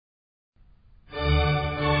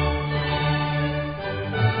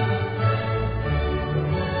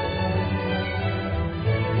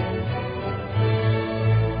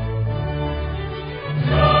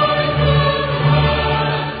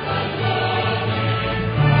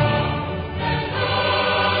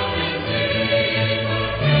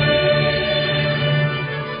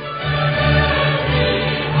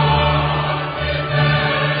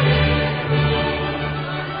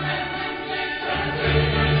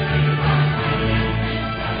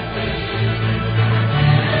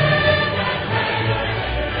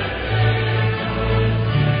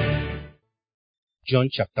John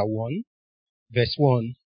chapter 1, verse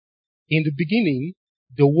 1. In the beginning,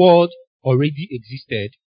 the Word already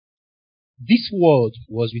existed. This Word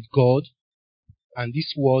was with God, and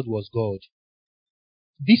this Word was God.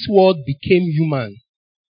 This Word became human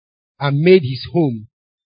and made his home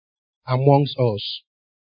amongst us.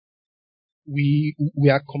 We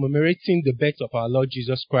are commemorating the birth of our Lord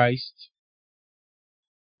Jesus Christ,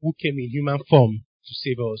 who came in human form to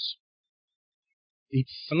save us.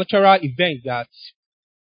 It's a natural event that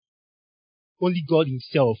only God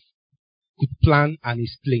himself could plan and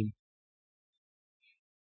explain.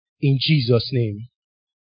 In Jesus' name.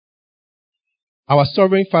 Our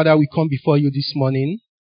sovereign Father, we come before you this morning,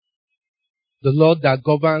 the Lord that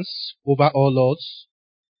governs over all lords,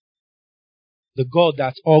 the God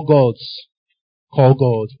that all gods call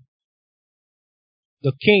God,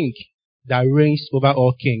 the King that reigns over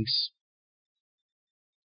all kings.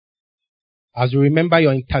 As we remember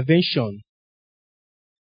your intervention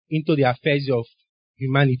into the affairs of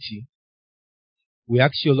humanity, we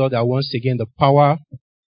ask you, Lord, that once again the power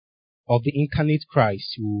of the incarnate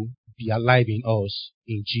Christ will be alive in us,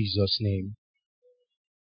 in Jesus' name.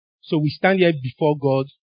 So we stand here before God,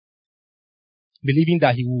 believing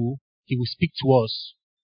that He will speak to us.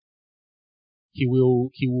 He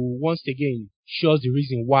will once again show us the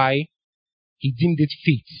reason why He deemed it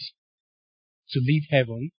fit to leave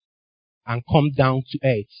heaven and come down to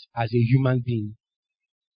earth as a human being.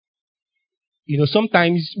 You know,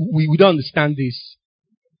 sometimes we don't understand this.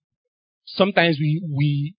 Sometimes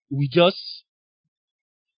we just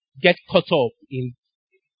get caught up in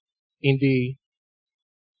the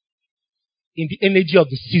energy of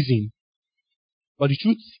the season. But the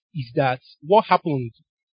truth is that what happened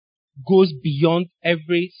goes beyond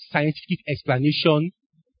every scientific explanation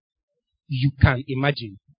you can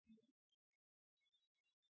imagine.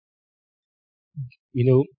 You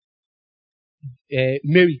know,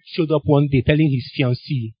 Mary showed up one day telling his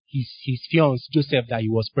fiancée, his fiancé Joseph, that she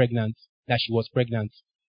was pregnant.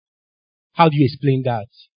 How do you explain that?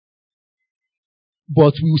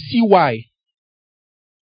 But we will see why.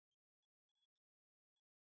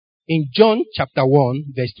 In John chapter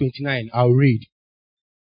 1, verse 29, I'll read.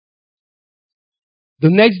 The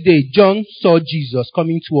next day, John saw Jesus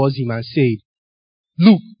coming towards him and said,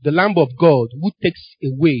 "Look, the Lamb of God who takes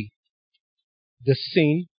away the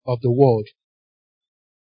sin of the world.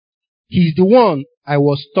 He is the one I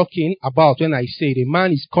was talking about when I said, a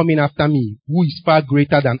man is coming after me who is far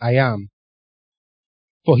greater than I am,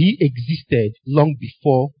 for he existed long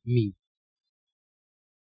before me."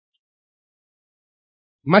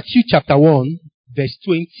 Matthew chapter 1, verse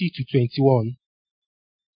 20 to 21.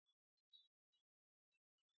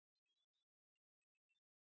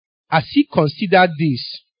 As he considered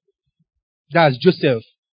this, that's Joseph,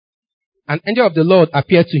 an angel of the Lord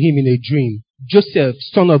appeared to him in a dream. "Joseph,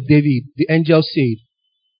 son of David," the angel said,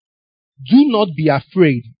 "do not be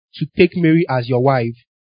afraid to take Mary as your wife,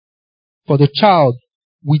 for the child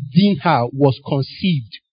within her was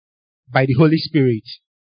conceived by the Holy Spirit,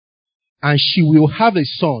 and she will have a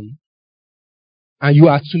son, and you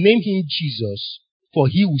are to name him Jesus, for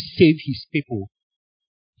he will save his people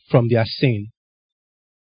from their sin."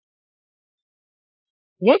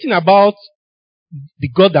 One thing about the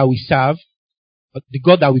God that we serve, the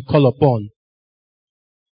God that we call upon,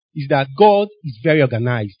 is that God is very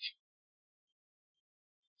organized.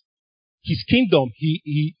 His kingdom,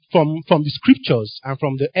 from the scriptures and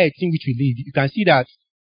from the earth in which we live, you can see that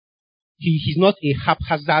he's not a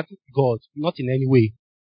haphazard God, not in any way.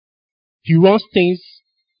 He runs things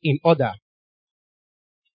in order.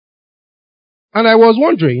 And I was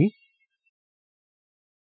wondering,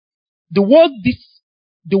 the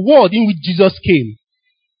world in which Jesus came,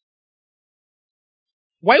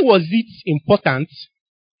 why was it important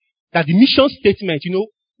that the mission statement,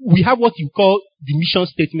 we have what you call the mission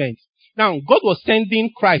statement. Now, God was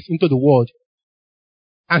sending Christ into the world,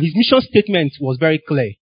 and his mission statement was very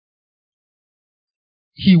clear.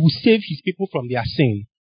 He will save his people from their sin.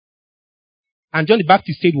 And John the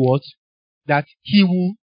Baptist said what? That he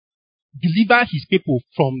will deliver his people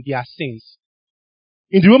from their sins.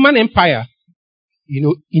 In the Roman Empire,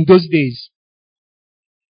 in those days,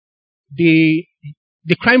 the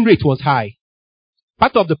crime rate was high.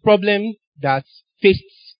 Part of the problem that faced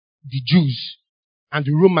the Jews and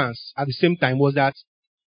the Romans at the same time was that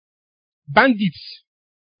bandits,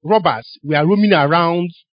 robbers, were roaming around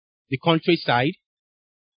the countryside.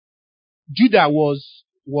 Judah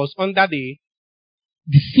was under the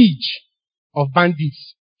siege of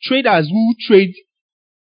bandits. Traders who trade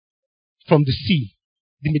from the sea,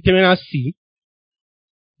 the Mediterranean Sea,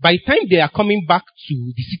 by the time they are coming back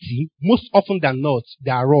to the city, most often than not, they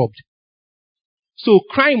are robbed. So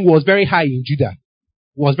crime was very high in Judah,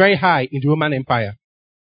 was very high in the Roman Empire.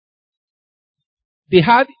 They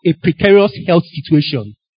had a precarious health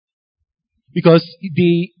situation because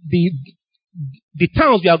the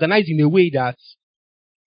towns were organized in a way that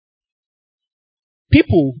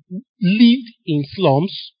people lived in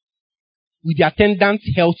slums with the attendant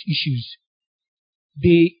health issues.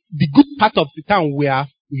 The good part of the town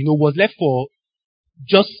was left for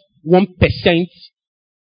just 1%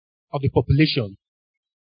 of the population.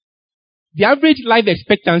 The average life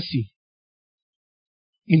expectancy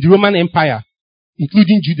in the Roman Empire,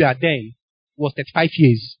 including Judah then, was 35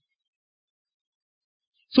 years.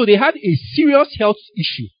 So they had a serious health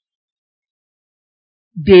issue.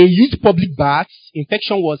 They used public baths.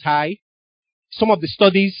 Infection was high. Some of the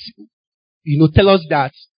studies, tell us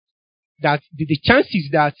that the chances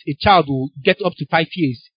that a child will get up to 5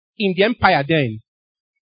 years in the empire then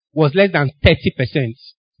was less than 30%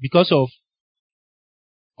 because of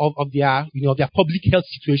their public health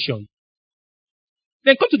situation.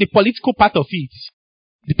 Then come to the political part of it.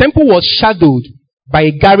 The temple was shadowed by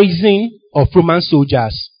a garrison of Roman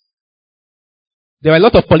soldiers. There were a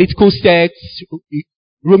lot of political sects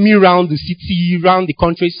roaming around the city, around the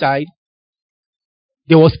countryside.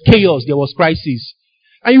 There was chaos, there was crisis.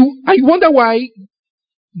 And you wonder why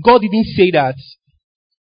God didn't say that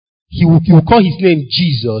he will call his name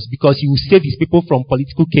Jesus, because he will save his people from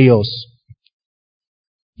political chaos.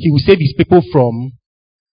 He will save his people from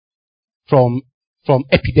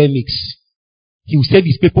epidemics. He will save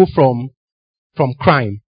his people from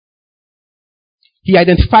crime. He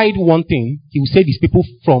identified one thing: he will save his people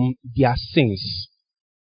from their sins.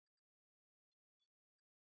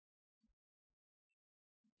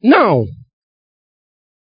 Now,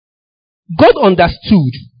 God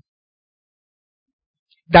understood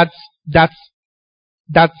that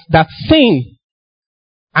sin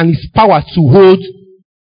and its power to hold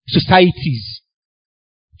societies,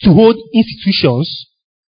 to hold institutions,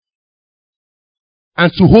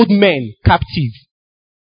 and to hold men captive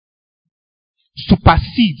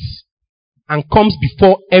supersedes and comes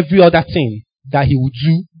before every other thing that he would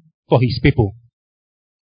do for his people.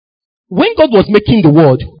 When God was making the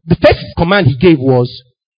world, the first command he gave was,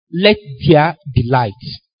 "Let there be light."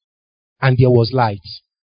 And there was light.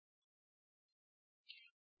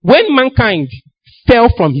 When mankind fell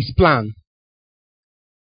from his plan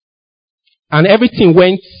and everything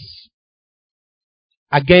went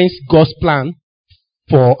against God's plan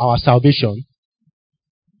for our salvation,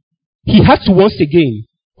 he had to once again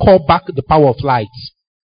call back the power of light.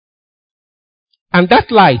 And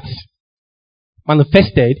that light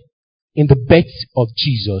manifested in the birth of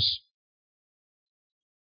Jesus.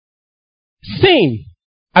 Sin,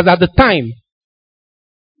 as at the time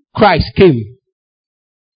Christ came,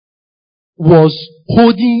 was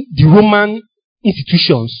holding the Roman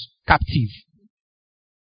institutions captive.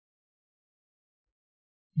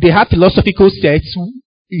 They had philosophical sects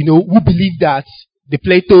who believed that the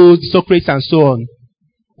Plato, the Socrates, and so on,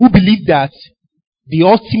 who believed that the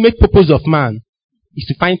ultimate purpose of man is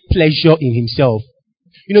to find pleasure in himself.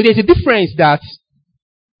 There's a difference that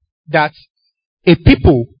a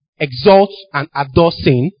people exalt and adore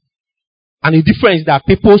sin, and a difference that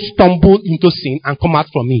people stumble into sin and come out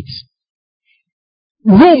from it.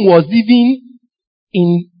 Rome was living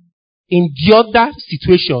in the other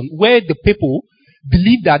situation where the people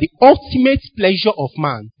believed that the ultimate pleasure of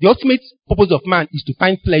man, the ultimate purpose of man is to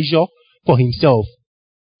find pleasure for himself.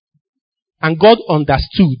 And God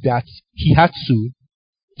understood that he had to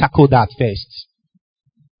tackle that first.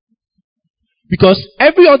 Because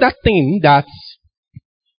every other thing that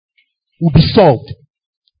will be solved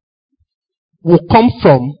will come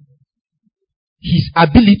from his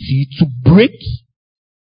ability to break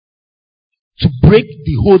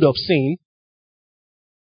the hold of sin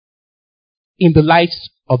in the lives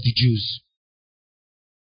of the Jews.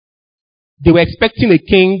 They were expecting a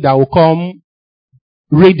king that will come,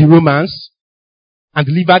 raid the Romans, and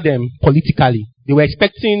deliver them politically. They were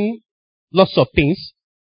expecting lots of things.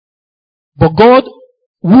 But God,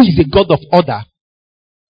 who is a God of order,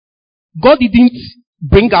 God didn't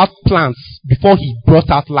bring out plants before he brought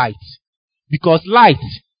out light. Because light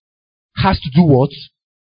has to do what?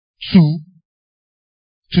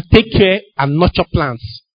 To take care and nurture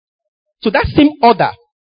plants. So that same order,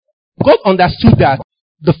 God understood that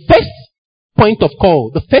the first point of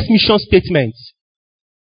call, the first mission statement,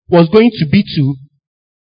 was going to be to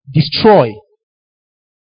destroy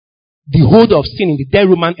the hold of sin in the dead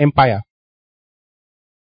Roman Empire.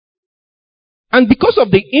 And because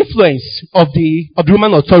of the influence of the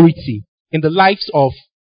Roman authority in the lives of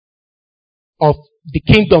the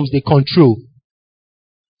kingdoms they control,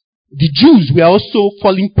 the Jews were also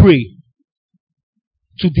falling prey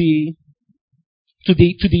to the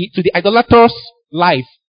idolatrous life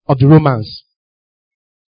of the Romans.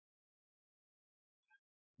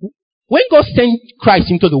 When God sent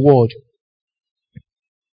Christ into the world,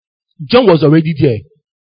 John was already there.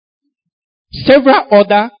 Several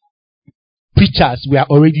other preachers were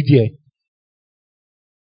already there.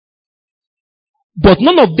 But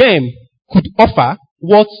none of them could offer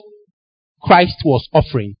what Christ was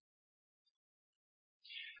offering.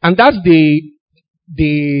 And that's the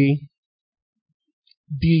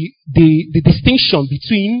distinction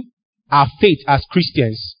between our faith as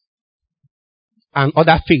Christians and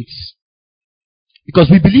other faiths. Because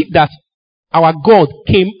we believe that our God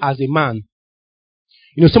came as a man.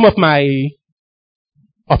 You know, some of my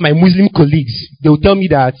Muslim colleagues, they will tell me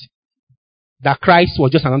that Christ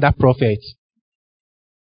was just another prophet.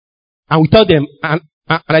 And we tell them, and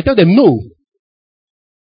I tell them no.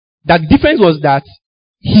 That the difference was that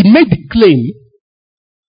he made the claim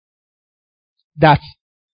that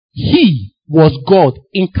he was God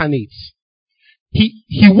incarnate. He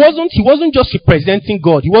wasn't just representing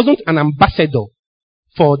God. He wasn't an ambassador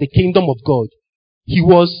for the kingdom of God. He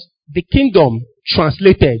was the kingdom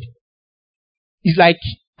translated. It's like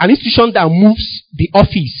an institution that moves the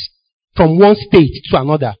office from one state to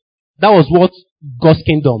another. That was what God's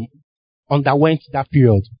kingdom underwent that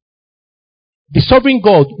period. The sovereign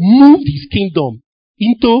God moved his kingdom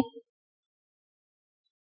into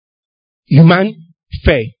human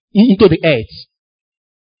fare, into the earth.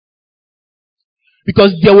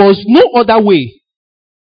 Because there was no other way.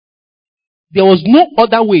 There was no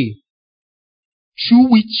other way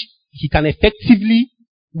through which he can effectively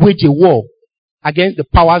wage a war against the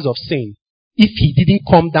powers of sin if he didn't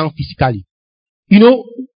come down physically. You know,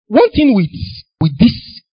 one thing with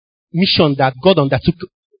this mission that God undertook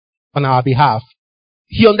on our behalf,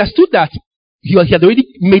 he understood that he had already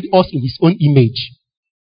made us in his own image.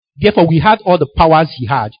 Therefore, we had all the powers he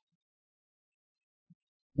had.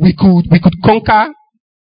 We could conquer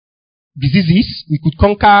diseases. We could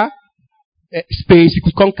conquer space. We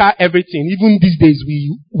could conquer everything. Even these days,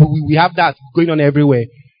 we have that going on everywhere,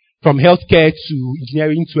 from healthcare to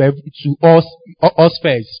engineering to all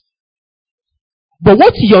spheres. But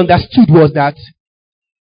what he understood was that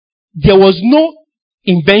there was no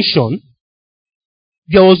invention,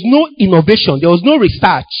 there was no innovation, there was no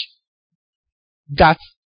research that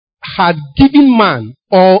had given man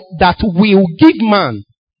or that will give man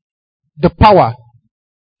the power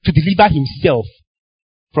to deliver himself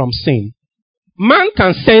from sin. Man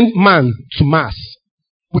can send man to Mars.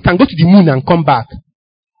 We can go to the moon and come back.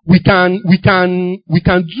 We can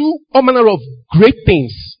do all manner of great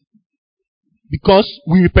things because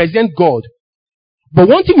we represent God. But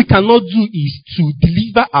one thing we cannot do is to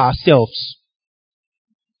deliver ourselves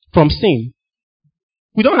from sin.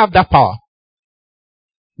 We don't have that power.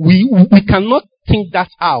 We cannot think that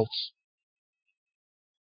out.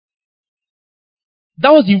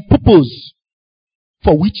 That was the purpose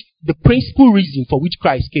for which, the principal reason for which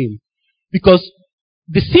Christ came. Because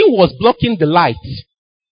the sin was blocking the light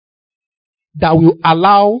that will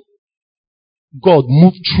allow God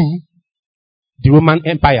move through the Roman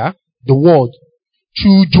Empire, the world,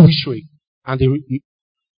 through Jewishry and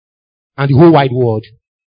the whole wide world.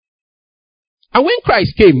 And when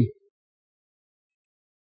Christ came,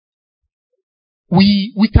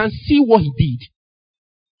 we can see what he did.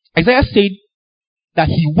 Isaiah said that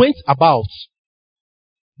he went about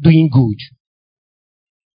doing good.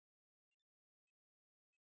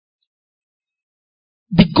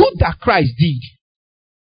 The good that Christ did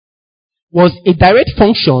was a direct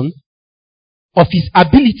function of his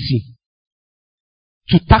ability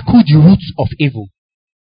to tackle the roots of evil,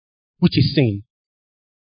 which is sin.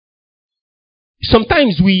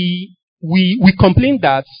 Sometimes we complain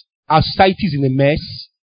that our society is in a mess.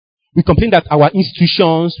 We complain that our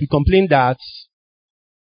institutions, we complain that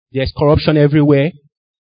there's corruption everywhere.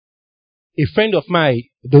 A friend of mine,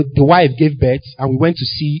 the wife gave birth, and we went to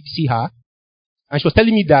see her. And she was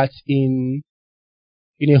telling me that in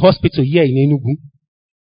a hospital here in Enugu,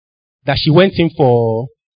 that she went in for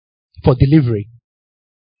delivery.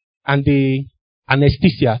 And the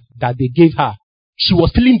anesthesia that they gave her, she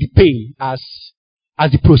was feeling the pain as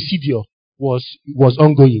the procedure was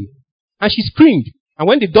ongoing. And she screamed. And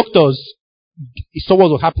when the doctors saw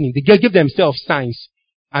what was happening, they gave themselves signs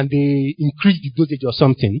and they increased the dosage or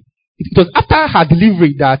something. It was after her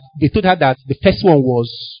delivery that they told her that the first one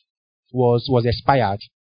was expired.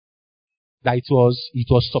 That it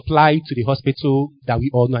was supplied to the hospital that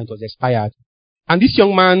we all know it was expired. And this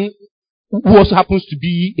young man, who also happens to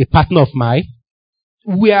be a partner of mine,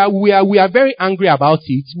 we are very angry about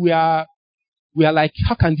it. We are like,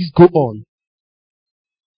 how can this go on?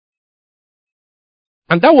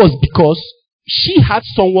 And that was because she had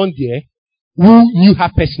someone there who knew her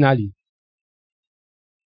personally.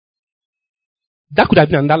 That could have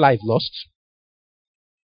been another life lost.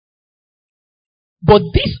 But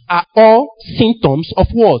these are all symptoms of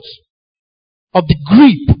what? Of the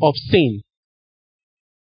grip of sin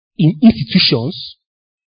in institutions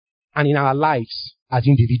and in our lives as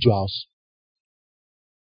individuals.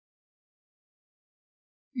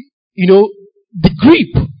 The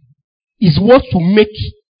grip is what will make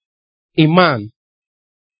a man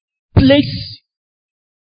place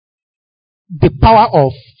the power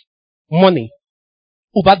of money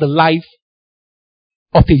over the life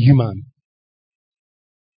of a human.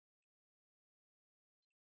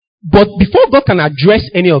 But before God can address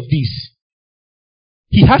any of this,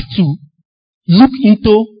 he has to look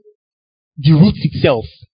into the roots itself.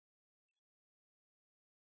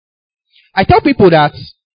 I tell people that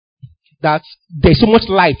there's so much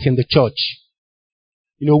light in the church.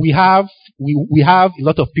 We have a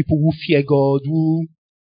lot of people who fear God, who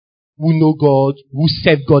know God, who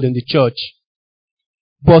serve God in the church.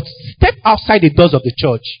 But step outside the doors of the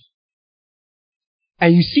church,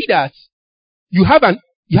 and you see that you have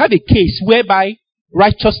a case whereby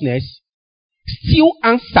righteousness still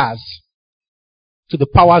answers to the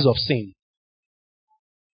powers of sin.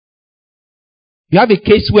 You have a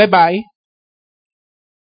case whereby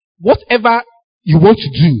whatever you want to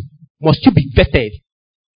do must still be vetted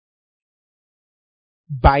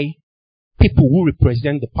by people who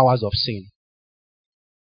represent the powers of sin.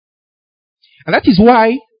 And that is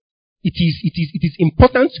why it is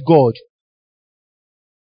important to God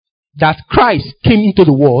that Christ came into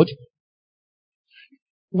the world.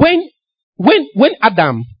 When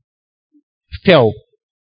Adam fell,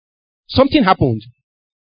 something happened.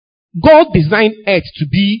 God designed earth to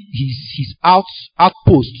be his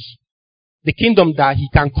outpost, the kingdom that he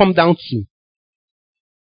can come down to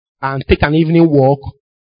and take an evening walk.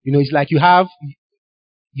 It's like you have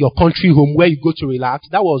your country home where you go to relax.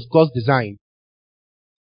 That was God's design.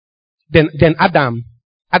 Then Adam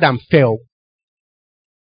fell,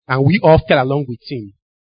 and we all fell along with him.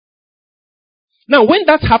 Now, when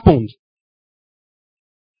that happened,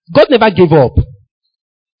 God never gave up.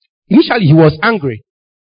 Initially, he was angry.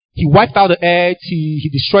 He wiped out the earth. He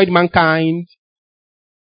destroyed mankind.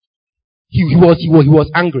 He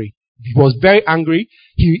was angry. He was very angry.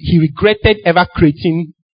 He regretted ever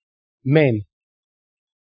creating men.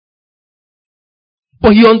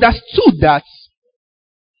 But he understood that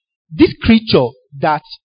this creature that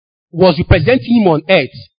was representing him on earth,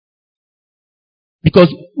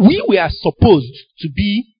 because we were supposed to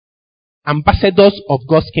be ambassadors of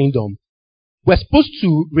God's kingdom. We're supposed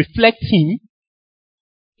to reflect him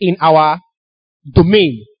in our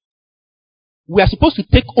domain. We are supposed to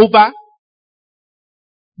take over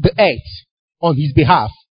the earth on his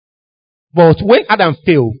behalf. But when Adam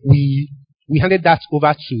fell, we handed that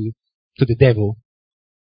over to the devil.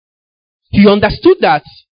 He understood that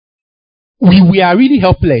we were really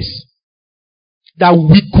helpless, that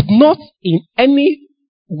we could not in any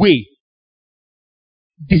way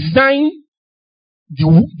design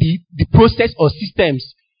the process or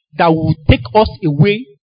systems that would take us away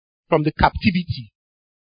from the captivity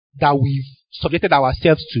that we've subjected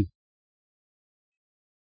ourselves to.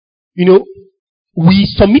 We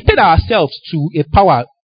submitted ourselves to a power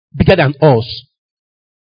bigger than us.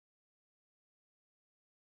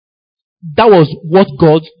 That was what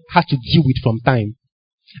God had to deal with from time.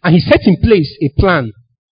 And he set in place a plan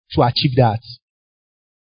to achieve that.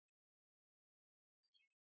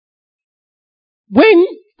 When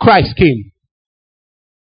Christ came,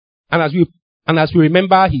 and as we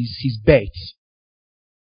remember his birth,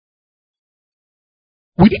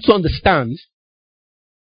 we need to understand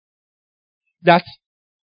that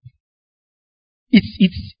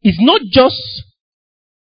it's not just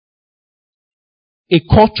a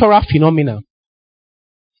cultural phenomenon.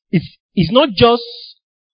 It's not just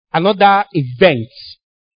another event.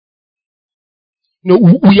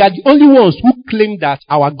 We are the only ones who claim that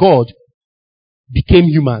our God became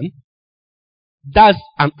human. That's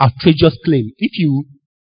an outrageous claim. If you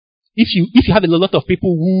have a lot of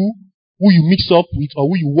people who you mix up with or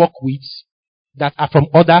who you work with that are from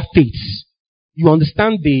other faiths, you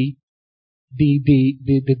understand the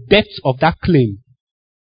depth of that claim.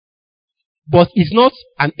 But it's not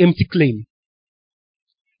an empty claim.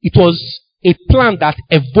 It was a plan that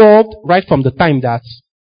evolved right from the time that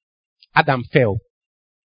Adam fell.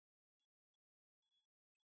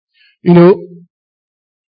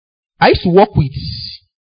 I used to work with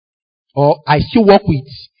or I still work with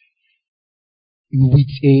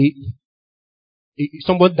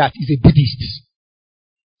somebody that is a Buddhist.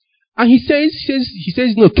 And he says,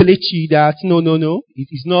 no, Kelechi, that no,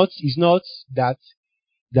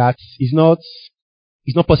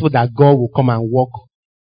 it's not possible that God will come and walk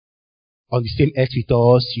on the same earth with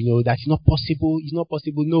us, that's not possible. It's not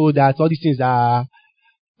possible. No, that all these things are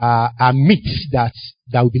myths that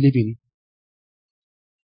we believe in.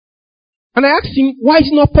 And I asked him, why is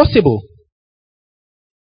it not possible?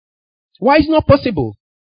 Why is it not possible?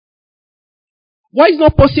 Why is it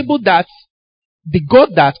not possible that the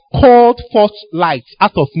God that called forth light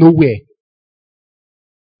out of nowhere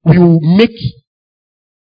will make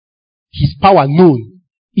his power known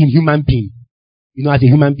in human being, as a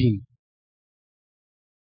human being?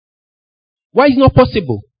 Why is it not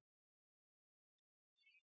possible?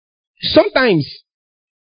 Sometimes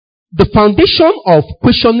the foundation of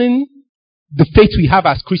questioning the faith we have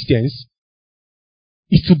as Christians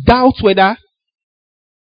is to doubt whether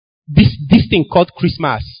this thing called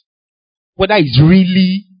Christmas, whether it's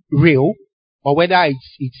really real or whether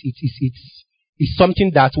it's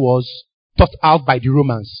something that was thought out by the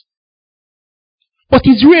Romans. But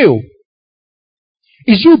it's real.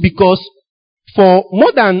 It's real because for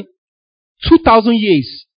more than 2,000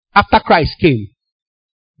 years after Christ came,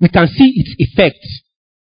 we can see its effect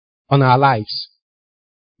on our lives.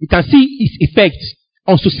 We can see its effect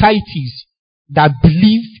on societies that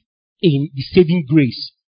believe in the saving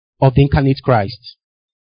grace of the incarnate Christ.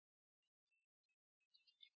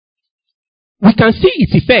 We can see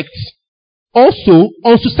its effect also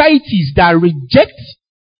on societies that reject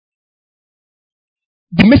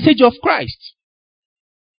the message of Christ.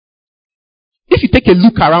 If you take a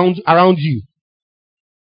look around you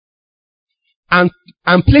and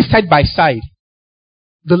place side by side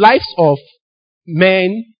the lives of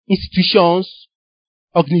men, institutions,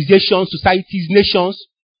 organizations, societies, nations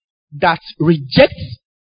that reject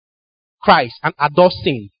Christ and adore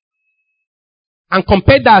sin, and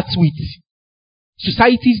compare that with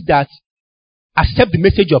societies that accept the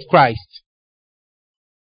message of Christ,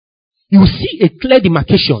 you will see a clear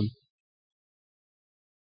demarcation.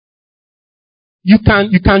 You can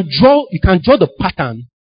draw the pattern.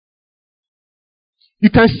 You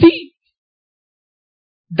can see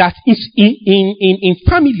that in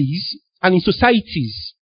families and in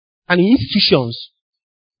societies and in institutions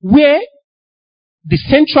where the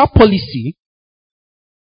central policy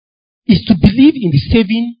is to believe in the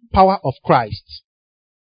saving power of Christ,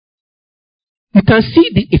 you can see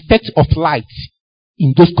the effect of light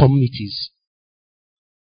in those communities.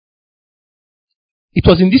 It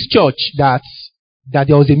was in this church that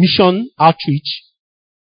there was a mission outreach,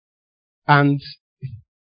 and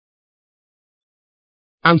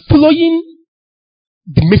following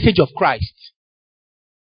the message of Christ,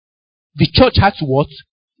 the church had to what?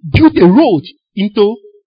 Build a road into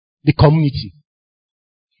the community.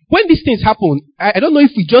 When these things happen, I don't know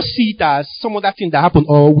if we just see it as some other thing that happened,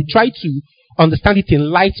 or we try to understand it in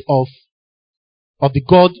light of the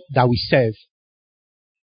God that we serve.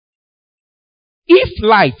 If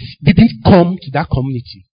light didn't come to that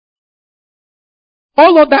community,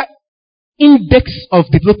 all other index of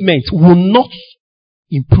development will not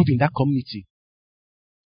improve in that community.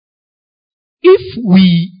 If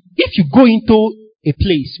you go into a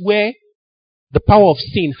place where the power of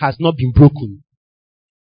sin has not been broken,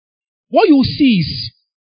 what you will see is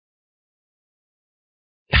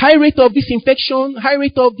high rate of disinfection, high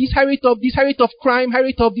rate of this, high rate of this, high rate of crime, high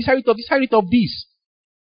rate of this, high rate of this, high rate of this.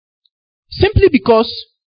 Simply because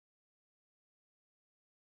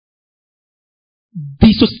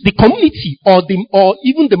the community or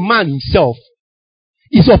even the man himself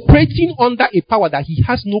is operating under a power that he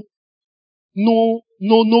has no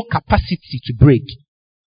capacity to break.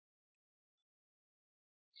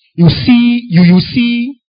 You see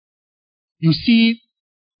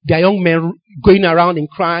their young men going around in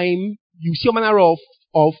crime. You see a manner of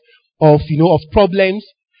problems.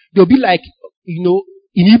 They'll be like, in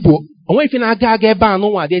Igbo,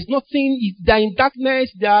 there's nothing, they're in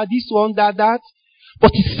darkness, they are this one, that.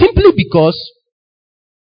 But it's simply because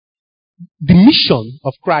the mission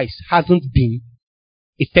of Christ hasn't been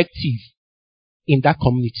effective in that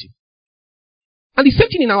community. And the same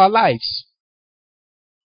thing in our lives.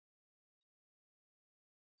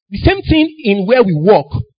 The same thing in where we work.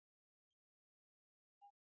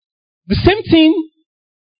 The same thing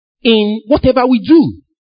in whatever we do.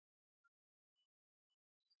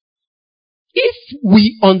 If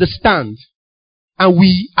we understand and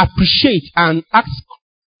we appreciate and ask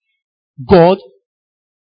God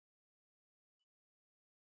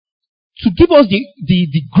to give us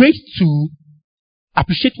the grace to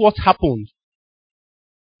appreciate what happened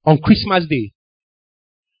on Christmas Day,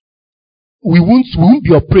 we won't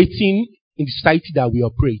be operating in the society that we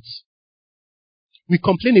operate. We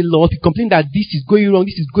complain a lot. We complain that this is going wrong,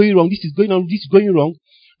 this is going wrong, this is going on, this is going wrong.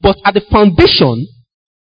 But at the foundation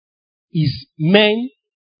is men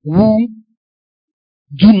who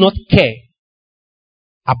do not care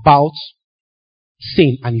about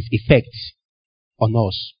sin and its effects on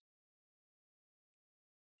us.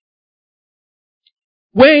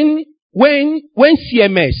 When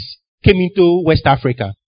CMS came into West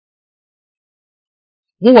Africa,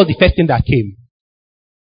 what was the first thing that came?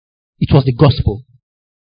 It was the gospel.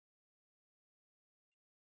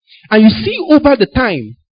 And you see over the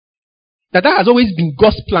time that has always been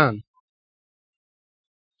God's plan.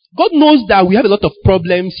 God knows that we have a lot of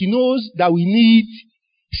problems. He knows that we need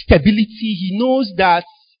stability. He knows that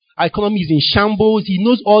our economy is in shambles. He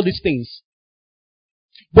knows all these things.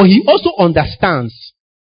 But he also understands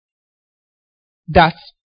that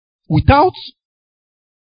without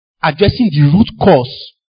addressing the root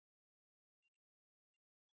cause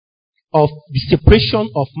of the separation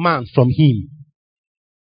of man from him,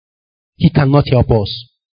 he cannot help us.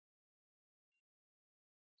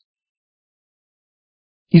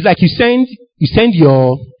 It's like you send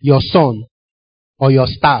your son or your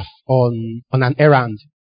staff on an errand.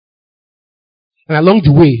 And along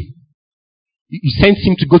the way, you send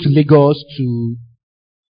him to go to Lagos to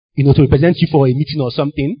represent you for a meeting or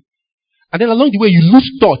something. And then along the way, you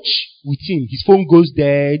lose touch with him. His phone goes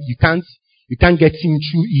dead. You can't get him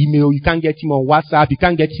through email. You can't get him on WhatsApp. You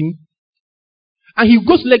can't get him. And he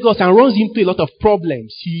goes to Lagos and runs into a lot of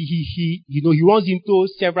problems. He runs into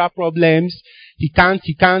several problems. He can't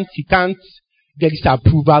get this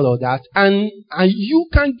approval or that. And you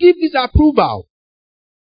can give this approval.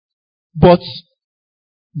 But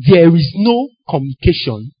there is no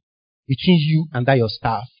communication between you and your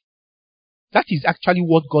staff. That is actually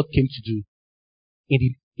what God came to do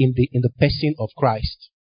in the person of Christ.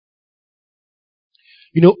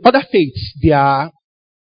 Other faiths, their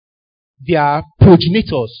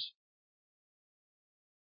progenitors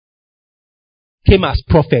came as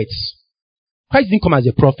prophets. Christ didn't come as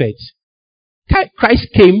a prophet. Christ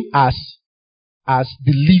came as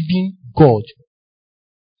the living God.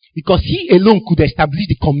 Because he alone could establish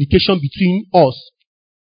the communication between us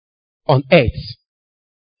on earth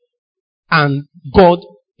and God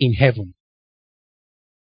in heaven.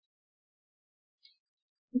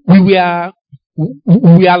 We are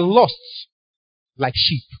lost like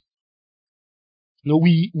sheep.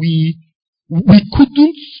 We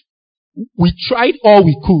couldn't. We tried all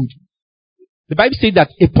we could. The Bible says that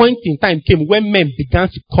a point in time came when men began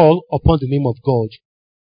to call upon the name of God.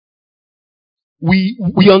 We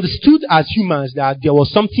understood as humans that there was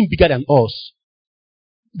something bigger than us.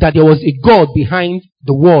 That there was a God behind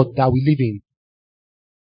the world that we live in.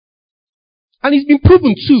 And it's been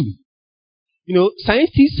proven too.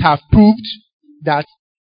 Scientists have proved that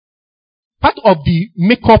part of the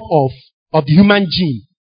makeup of the human gene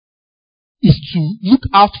is to look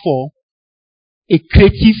out for a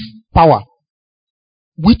creative power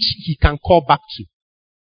which he can call back to.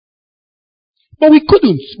 But we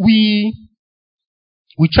couldn't. We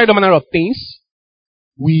tried all manner of things.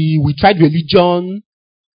 We tried religion,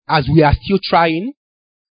 as we are still trying.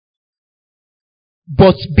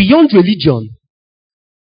 But beyond religion,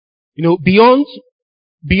 beyond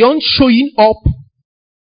showing up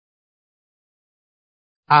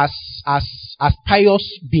as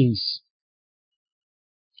pious beings,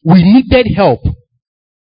 we needed help.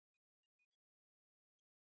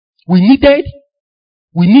 We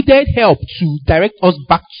needed help to direct us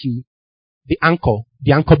back to the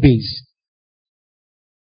anchor base.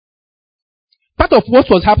 Part of what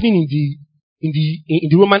was happening in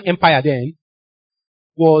the Roman Empire then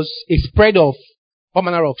was a spread of all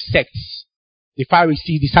manner of sects. The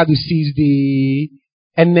Pharisees, the Sadducees, the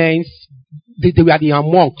Engrs, they were the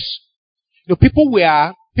monks. People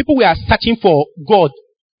were searching for God.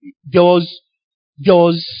 There was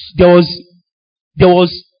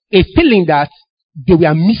a feeling that they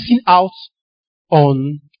were missing out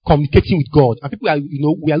on communicating with God, and people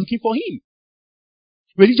were looking for Him.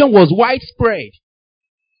 Religion was widespread,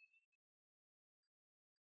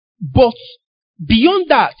 but beyond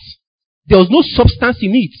that, there was no substance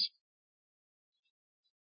in it.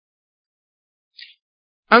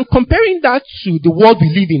 And comparing that to the world we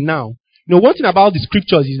live in now, one thing about the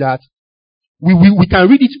scriptures is that we can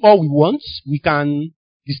read it all we want, we can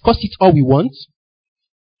discuss it all we want,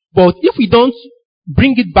 but if we don't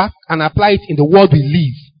bring it back and apply it in the world we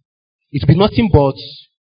live, it will be nothing but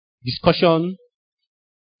discussion,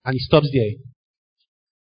 and it stops there.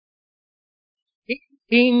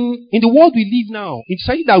 in the world we live now, in the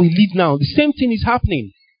society that we live now, the same thing is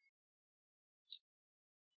happening.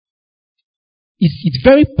 It's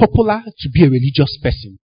very popular to be a religious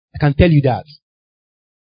person. I can tell you that.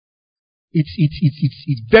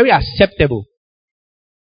 It's very acceptable.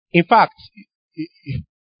 In fact,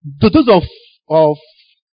 to those of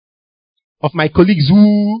my colleagues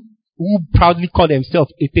who proudly call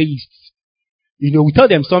themselves atheists, we tell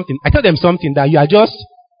them something. I tell them something that you are just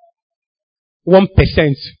 1%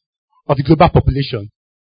 of the global population,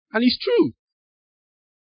 and it's true.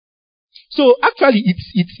 So actually,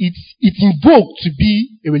 it's in vogue to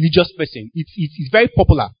be a religious person. It's very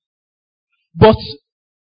popular, but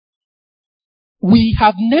we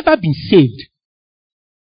have never been saved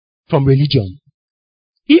from religion.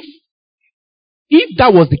 If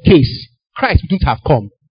that was the case, Christ wouldn't have come,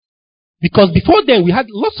 because before then we had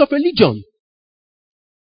lots of religion.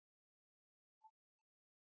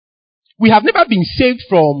 We have never been saved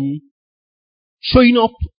from showing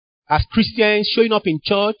up as Christians, showing up in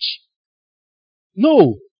church.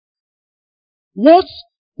 No. What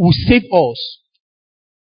will save us?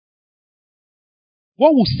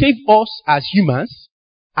 What will save us as humans,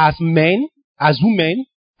 as men, as women,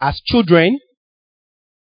 as children,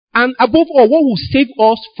 and above all, what will save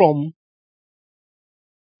us from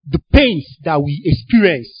the pains that we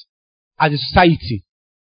experience as a society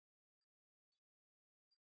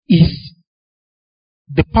is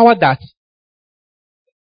the power that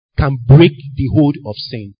can break the hold of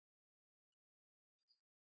sin.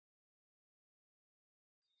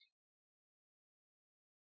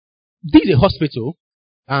 This is a hospital,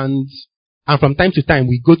 and from time to time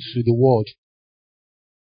we go to the ward.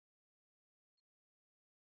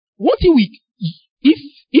 One thing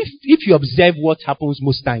if you observe what happens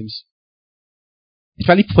most times,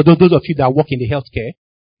 especially for those of you that work in the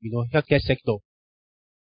healthcare sector,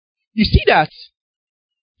 you see that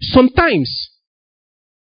sometimes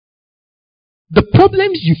the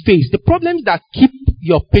problems you face, the problems that keep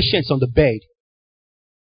your patients on the bed,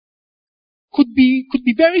 could be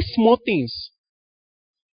very small things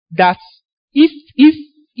that if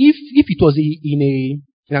it was in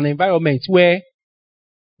an environment where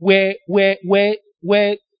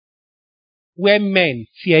men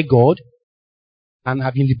fear God and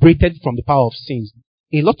have been liberated from the power of sins,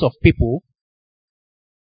 a lot of people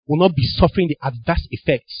will not be suffering the adverse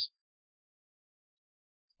effects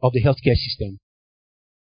of the healthcare system.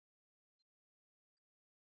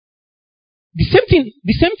 The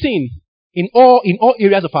same thing in all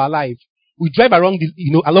areas of our life. We drive along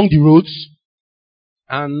the roads,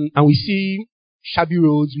 and we see shabby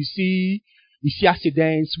roads. We see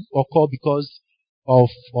accidents occur because of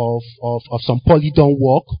some poorly done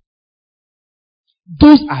work.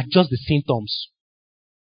 Those are just the symptoms.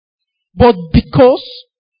 But because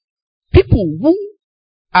people who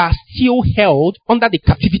are still held under the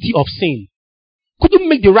captivity of sin couldn't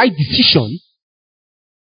make the right decision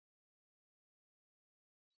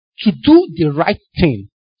to do the right thing,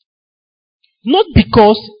 not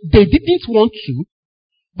because they didn't want to,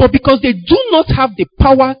 but because they do not have the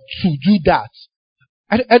power to do that.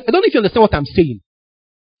 I don't know if you understand what I'm saying.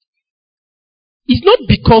 It's not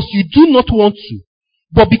because you do not want to,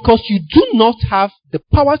 but because you do not have the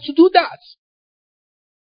power to do that.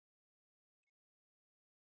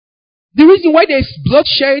 The reason why there's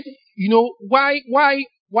bloodshed, why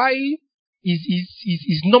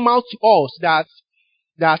is normal to us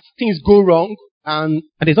that things go wrong and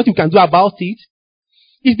there's nothing we can do about it,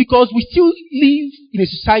 is because we still live in a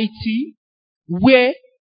society where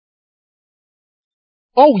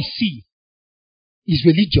all we see is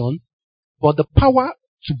religion, but the power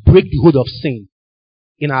to break the hold of sin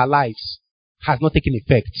in our lives has not taken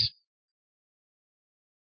effect.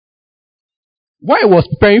 Why I was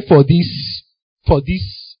preparing for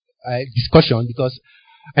this discussion, because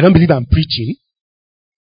I don't believe I'm preaching,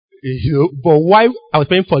 but why I was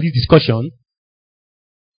preparing for this discussion,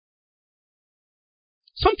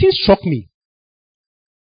 something struck me.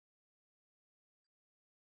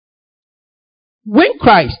 When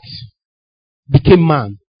Christ became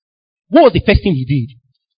man, what was the first thing he did?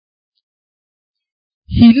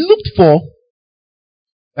 He looked for,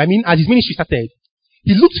 as his ministry started,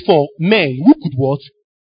 he looked for men who could what?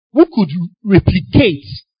 Who could replicate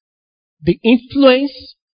the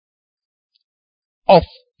influence of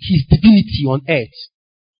his divinity on earth.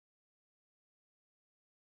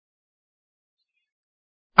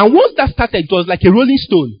 And once that started, it was like a rolling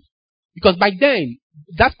stone. Because by then,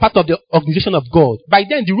 that's part of the organization of God. By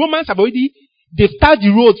then, the Romans they've started the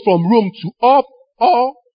road from Rome to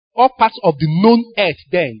all parts of the known earth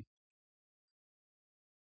then.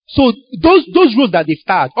 So those roads that they've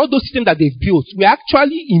started, all those systems that they've built, were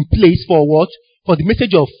actually in place for what? For the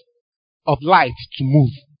message of light to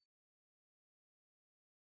move.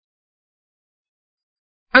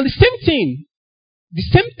 And the same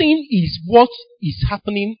thing is what is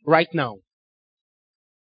happening right now.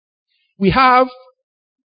 We have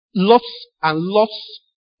lots and lots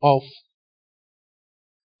of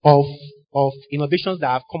innovations that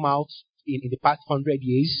have come out in the past 100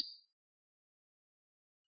 years.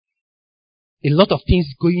 A lot of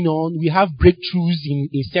things going on. We have breakthroughs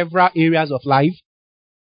in several areas of life.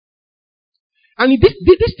 And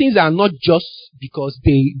these things are not just because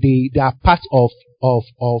they are part of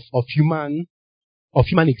human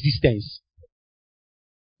existence.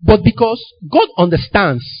 But because God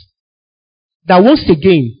understands that once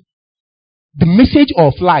again, the message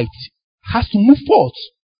of light has to move forth.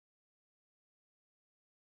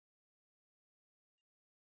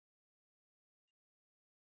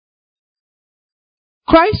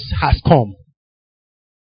 Christ has come,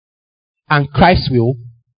 and Christ will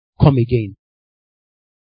come again.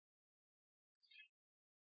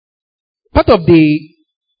 Part of the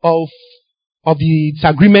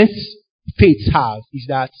disagreements faiths have is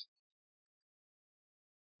that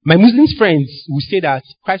my Muslim friends will say that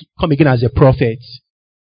Christ will come again as a prophet,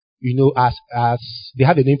 as they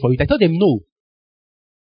have a name for it. I tell them no,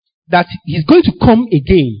 that he's going to come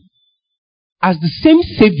again as the same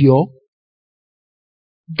Savior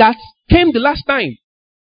that came the last time.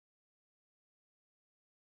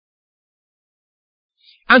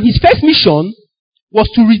 And his first mission was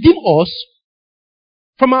to redeem us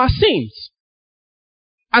from our sins.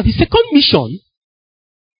 And his second mission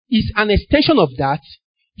is an extension of that.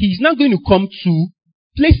 He is now going to come to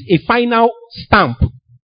place a final stamp,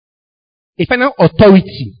 a final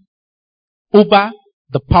authority over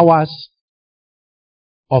the powers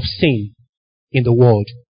of sin in the world.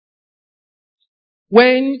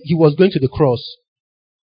 When he was going to the cross,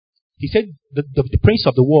 he said, the prince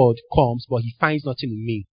of the world comes, but he finds nothing in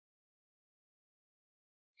me.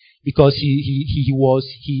 Because he was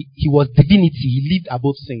divinity, he lived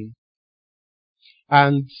above sin.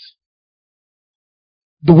 And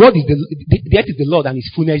the world is the earth is the Lord and his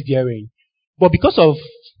fullness therein. But because of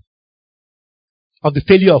the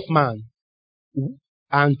failure of man,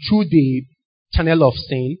 and through the channel of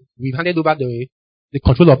sin, we've handed over the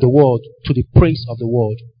control of the world to the prince of the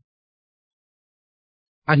world.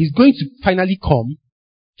 And he's going to finally come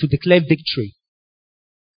to declare victory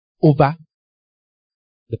over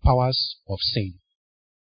the powers of sin.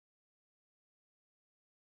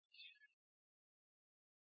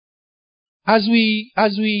 As we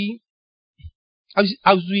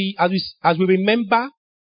remember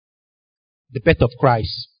the birth of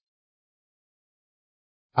Christ,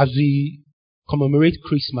 as we commemorate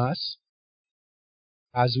Christmas,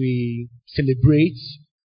 as we celebrate,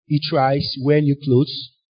 eat rice, wear new clothes,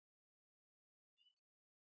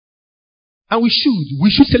 and we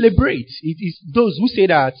should celebrate. It is those who say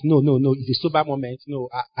that no, it's a sober moment. No,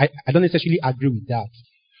 I don't necessarily agree with that.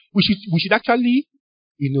 We should actually,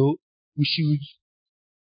 we should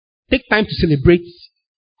take time to celebrate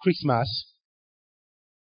Christmas,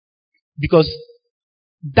 because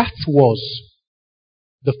that was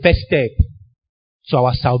the first step to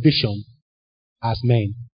our salvation as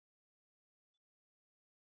men.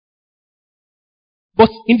 But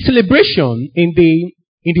in celebration, in the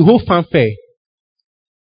whole fanfare,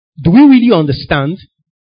 do we really understand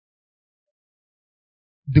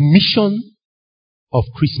the mission of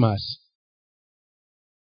Christmas?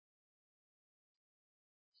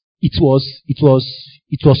 It was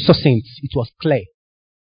succinct, it was clear.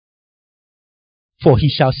 For he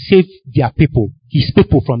shall save their people, his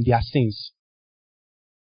people, from their sins.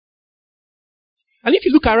 And if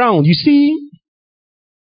you look around, you see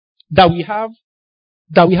that we have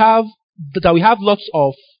lots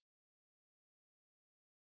of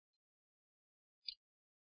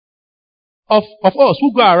us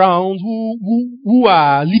who go around, who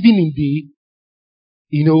are living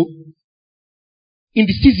in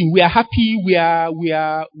the season. We are happy, we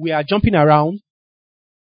are jumping around.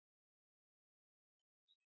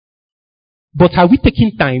 But are we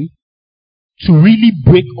taking time to really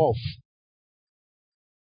break off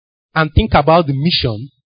and think about the mission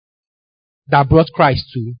that brought Christ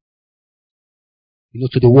to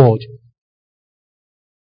the world?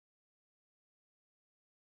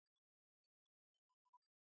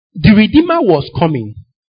 The Redeemer was coming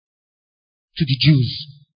to the Jews.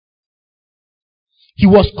 He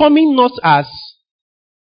was coming not as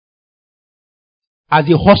a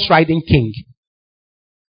horse riding king.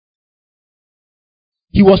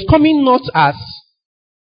 He was coming not as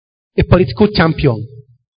a political champion.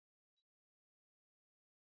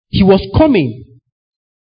 He was coming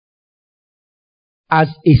as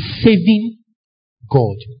a saving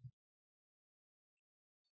God.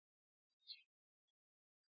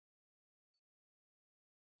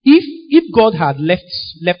 If God had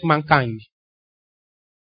left mankind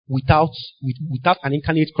without an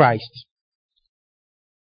incarnate Christ,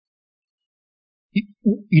 we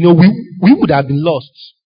would have been lost.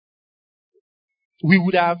 We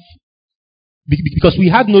would have, because we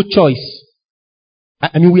had no choice.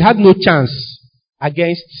 We had no chance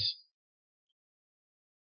against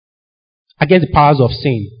the powers of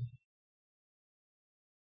sin.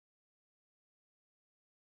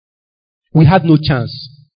 We had no chance.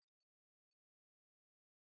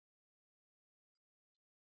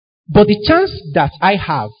 But the chance that I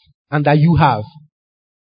have and that you have,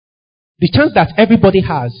 the chance that everybody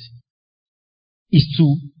has, is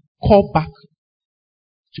to call back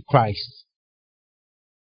to Christ.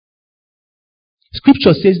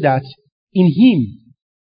 Scripture says that in Him,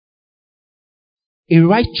 a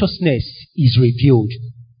righteousness is revealed.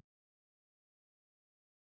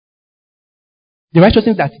 The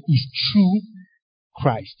righteousness that is through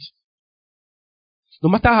Christ. No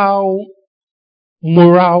matter how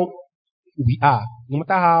moral we are, no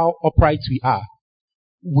matter how upright we are,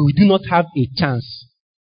 we do not have a chance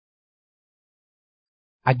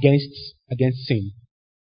against sin.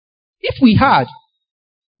 If we had,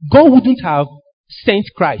 God wouldn't have sent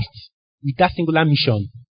Christ with that singular mission.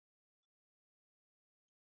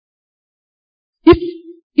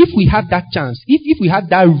 If we had that chance, if we had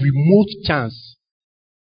that remote chance,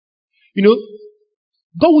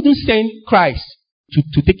 God wouldn't send Christ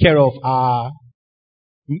to take care of our,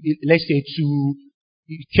 let's say, to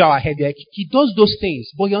cure our headache. He does those things.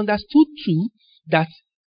 But He understood too that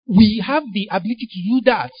we have the ability to do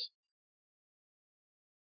that.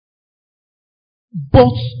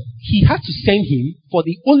 But He had to send Him for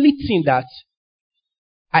the only thing that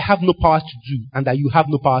I have no power to do and that you have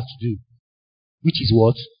no power to do. Which is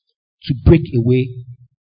what? To break away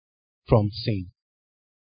from sin.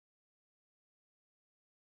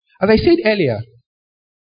 As I said earlier,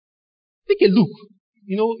 take a look.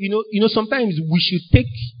 Sometimes we should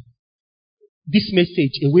take this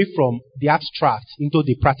message away from the abstract into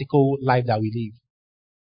the practical life that we live.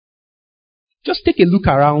 Just take a look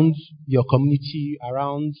around your community,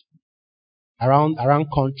 around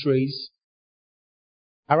countries,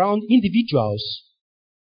 around individuals,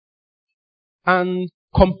 and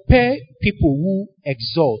compare people who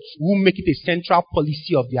exalt, who make it a central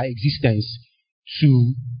policy of their existence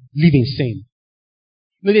to live in sin.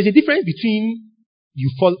 There's a difference between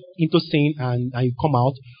you fall into sin and you come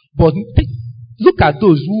out. But look at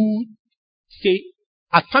those who say,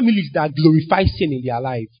 at families that glorify sin in their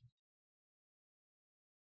life.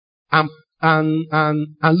 And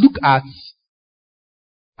look at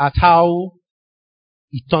how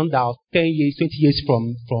it turned out 10 years, 20 years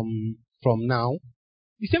from now.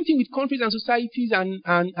 The same thing with countries and societies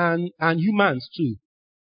and humans too.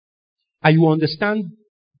 And you understand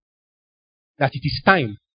that it is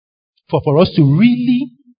time for us to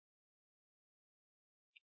really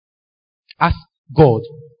ask God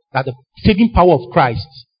that the saving power of Christ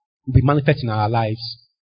will be manifest in our lives.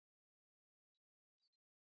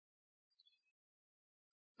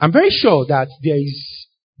 I'm very sure that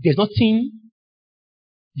there's nothing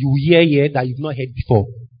you will hear here that you've not heard before.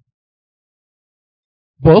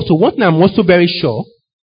 But also, one thing I'm also very sure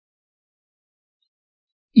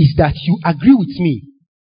is that you agree with me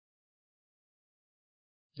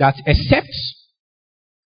that except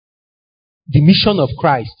the mission of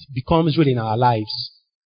Christ becomes real in our lives,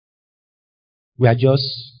 we are just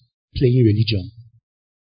playing religion.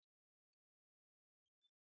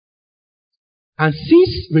 And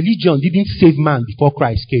since religion didn't save man before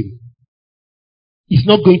Christ came, it's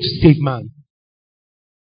not going to save man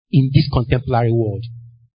in this contemporary world.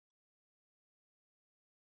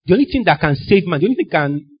 The only thing that can save man, the only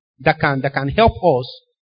thing that can help us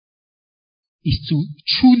is to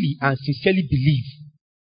truly and sincerely believe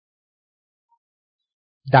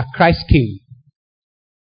that Christ came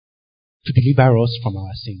to deliver us from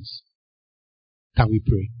our sins. Can we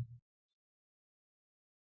pray?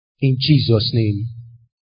 In Jesus' name.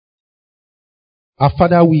 Our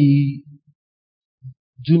Father, we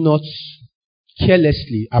do not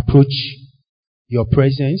carelessly approach your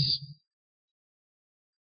presence.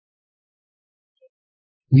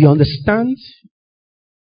 We understand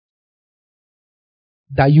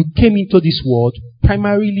that you came into this world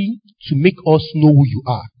primarily to make us know who you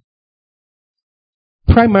are.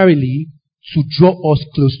 Primarily to draw us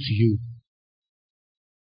close to you.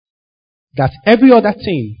 That every other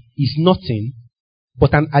thing is nothing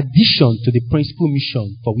but an addition to the principal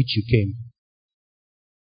mission for which you came.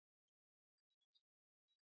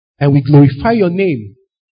 And we glorify your name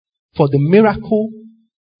for the miracle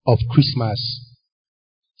of Christmas.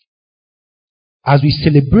 As we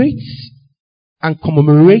celebrate and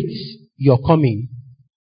commemorate your coming,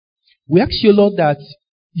 we ask you, Lord, that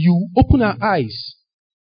you open our eyes,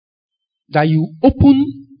 that you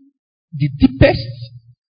open the deepest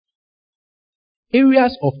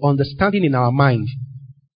areas of understanding in our mind,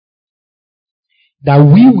 that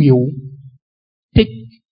we will take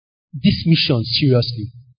this mission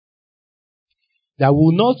seriously, that we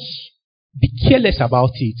will not be careless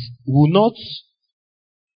about it, we will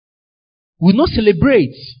not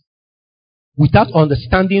celebrate without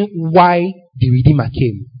understanding why the Redeemer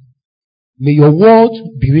came. May your word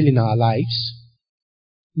be real in our lives.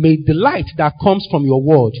 May the light that comes from your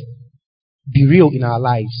word be real in our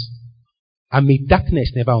lives. And may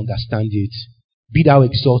darkness never understand it. Be thou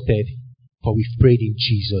exalted, for we've prayed in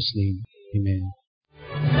Jesus' name. Amen.